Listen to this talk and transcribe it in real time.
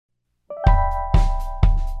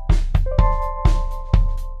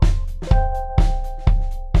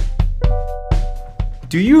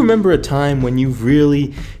Do you remember a time when you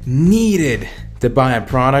really needed to buy a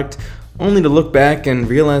product, only to look back and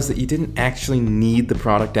realize that you didn't actually need the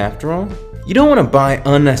product after all? You don't want to buy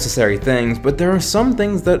unnecessary things, but there are some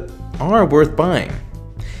things that are worth buying.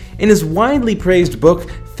 In his widely praised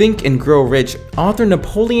book, Think and Grow Rich, author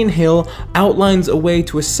Napoleon Hill outlines a way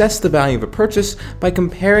to assess the value of a purchase by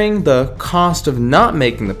comparing the cost of not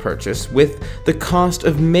making the purchase with the cost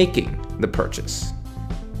of making the purchase.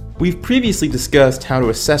 We've previously discussed how to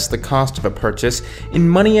assess the cost of a purchase in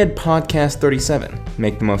Money Ed Podcast 37,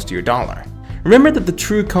 Make the Most of Your Dollar. Remember that the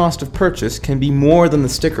true cost of purchase can be more than the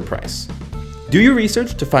sticker price. Do your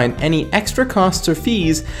research to find any extra costs or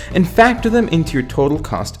fees and factor them into your total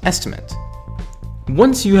cost estimate.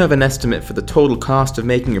 Once you have an estimate for the total cost of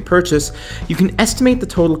making your purchase, you can estimate the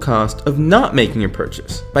total cost of not making your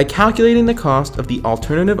purchase by calculating the cost of the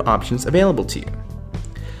alternative options available to you.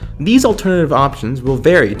 These alternative options will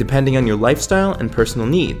vary depending on your lifestyle and personal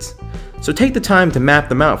needs, so take the time to map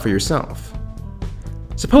them out for yourself.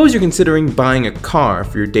 Suppose you're considering buying a car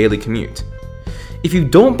for your daily commute. If you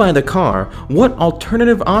don't buy the car, what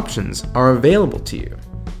alternative options are available to you?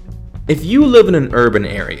 If you live in an urban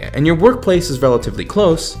area and your workplace is relatively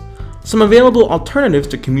close, some available alternatives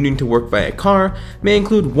to commuting to work via car may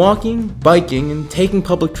include walking, biking, and taking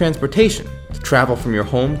public transportation to travel from your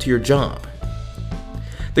home to your job.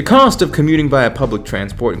 The cost of commuting via public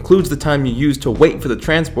transport includes the time you use to wait for the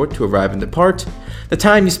transport to arrive and depart, the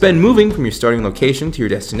time you spend moving from your starting location to your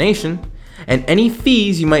destination, and any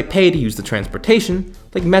fees you might pay to use the transportation,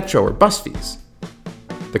 like metro or bus fees.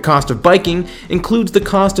 The cost of biking includes the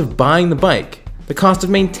cost of buying the bike, the cost of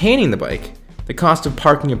maintaining the bike, the cost of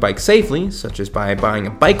parking your bike safely, such as by buying a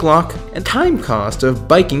bike lock, and time cost of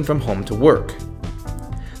biking from home to work.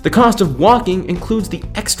 The cost of walking includes the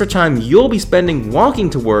extra time you'll be spending walking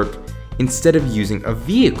to work instead of using a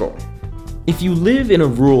vehicle. If you live in a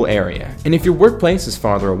rural area, and if your workplace is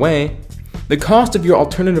farther away, the cost of your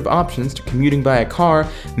alternative options to commuting by a car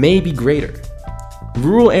may be greater.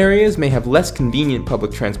 Rural areas may have less convenient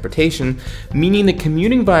public transportation, meaning that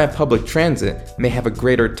commuting via public transit may have a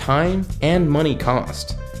greater time and money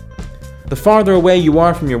cost. The farther away you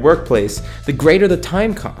are from your workplace, the greater the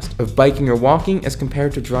time cost of biking or walking as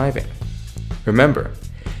compared to driving. Remember,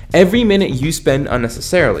 every minute you spend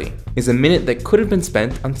unnecessarily is a minute that could have been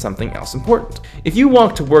spent on something else important. If you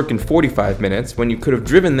walk to work in 45 minutes when you could have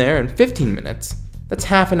driven there in 15 minutes, that's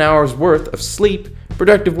half an hour's worth of sleep,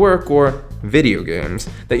 productive work, or video games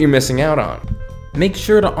that you're missing out on. Make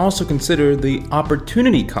sure to also consider the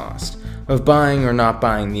opportunity cost of buying or not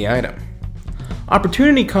buying the item.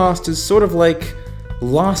 Opportunity cost is sort of like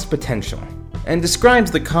lost potential and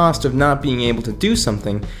describes the cost of not being able to do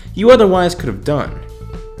something you otherwise could have done.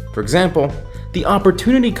 For example, the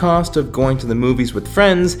opportunity cost of going to the movies with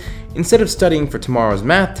friends instead of studying for tomorrow's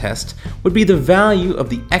math test would be the value of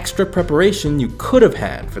the extra preparation you could have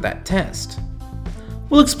had for that test.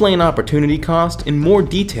 We'll explain opportunity cost in more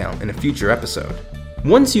detail in a future episode.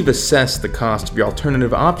 Once you've assessed the cost of your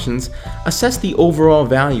alternative options, assess the overall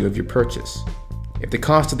value of your purchase. If the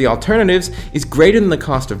cost of the alternatives is greater than the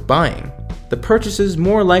cost of buying, the purchase is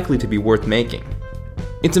more likely to be worth making.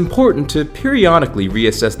 It's important to periodically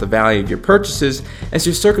reassess the value of your purchases as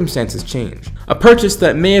your circumstances change. A purchase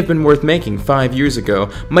that may have been worth making 5 years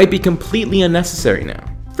ago might be completely unnecessary now.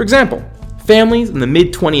 For example, families in the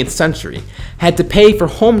mid-20th century had to pay for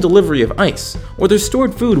home delivery of ice, or their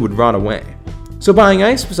stored food would rot away. So buying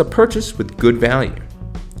ice was a purchase with good value.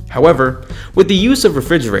 However, with the use of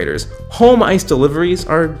refrigerators, home ice deliveries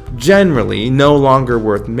are generally no longer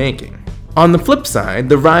worth making. On the flip side,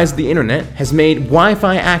 the rise of the internet has made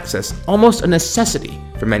Wi-Fi access almost a necessity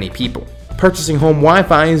for many people. Purchasing home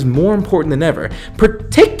Wi-Fi is more important than ever,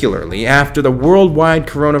 particularly after the worldwide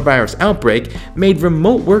coronavirus outbreak made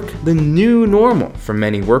remote work the new normal for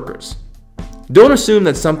many workers. Don't assume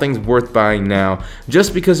that something's worth buying now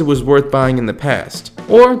just because it was worth buying in the past,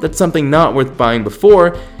 or that something not worth buying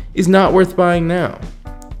before is not worth buying now.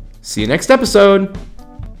 See you next episode!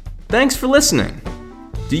 Thanks for listening!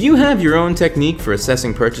 Do you have your own technique for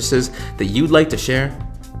assessing purchases that you'd like to share?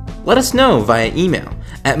 Let us know via email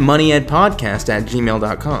at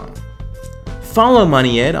moneyedpodcast@gmail.com. Follow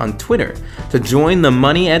Money Ed on Twitter to join the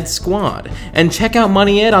Money Ed squad, and check out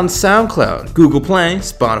Money Ed on SoundCloud, Google Play,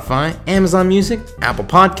 Spotify, Amazon Music, Apple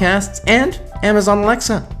Podcasts, and Amazon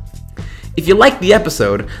Alexa. If you liked the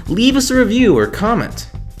episode, leave us a review or comment.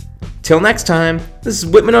 Till next time, this is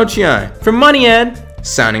Whitman Ochiai from Money Ed,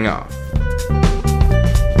 signing off.